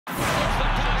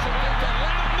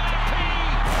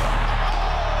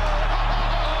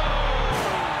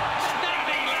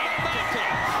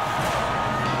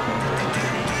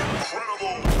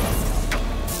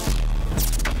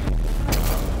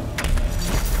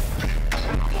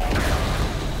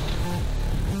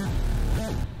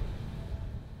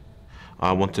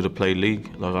I wanted to play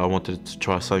league, like I wanted to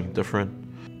try something different.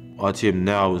 ITM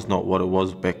now is not what it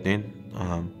was back then.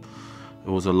 It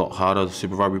was a lot harder. The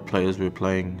Super Rugby players were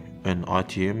playing in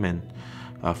ITM, and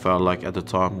I felt like at the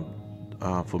time,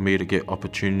 for me to get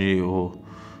opportunity or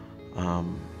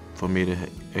for me to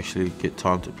actually get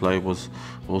time to play was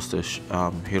to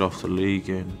head off the league,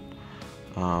 and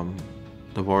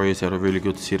the Warriors had a really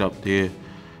good setup there.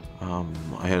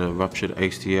 I had a ruptured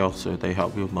ACL, so they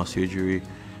helped me with my surgery,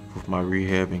 with my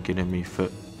rehab and getting me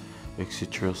fit,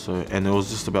 etc. And it was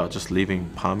just about leaving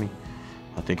Palmy.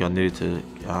 I think I needed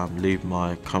to leave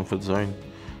my comfort zone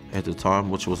at the time,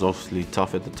 which was obviously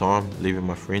tough at the time, leaving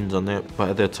my friends on that. But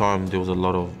at that time, there was a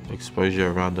lot of exposure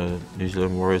around the New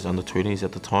Zealand Warriors under 20s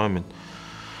at the time, and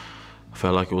I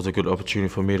felt like it was a good opportunity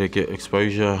for me to get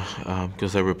exposure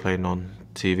because they were playing on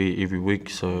TV every week,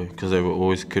 so because they were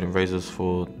always curtain raisers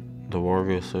for the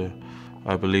Warriors. So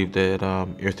I believe that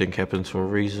everything happens for a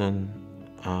reason.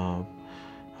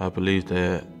 I believe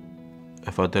that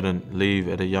if I didn't leave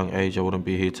at a young age, I wouldn't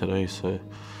be here today. So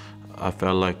I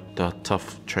felt like the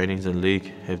tough trainings in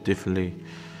league have definitely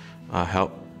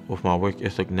helped with my work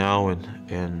ethic now,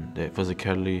 and that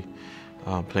physicality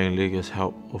playing league has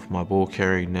helped with my ball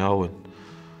carrying now. And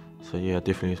so yeah, I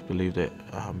definitely believe that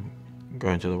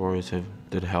going to the Warriors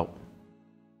did help.